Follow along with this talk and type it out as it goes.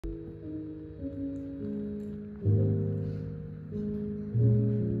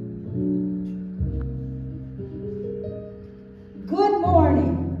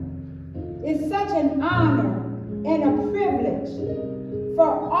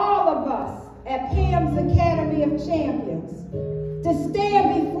at Pam's Academy of Champions to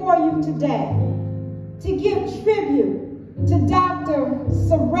stand before you today to give tribute to Dr.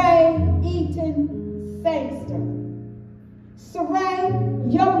 Saray Eaton Sangster.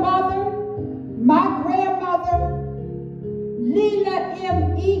 Saray, your mother, my grandmother, Leela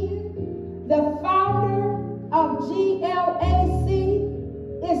M. Eaton, the founder of GLAC,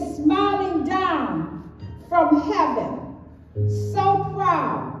 is smiling down from heaven, so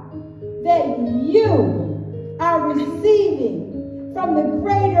proud that you are receiving from the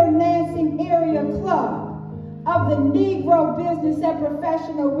Greater Lansing Area Club of the Negro Business and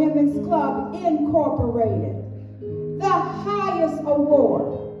Professional Women's Club, Incorporated, the highest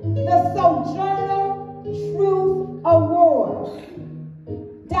award, the Sojourner Truth Award.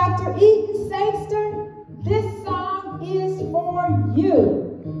 Dr. Eaton Sangster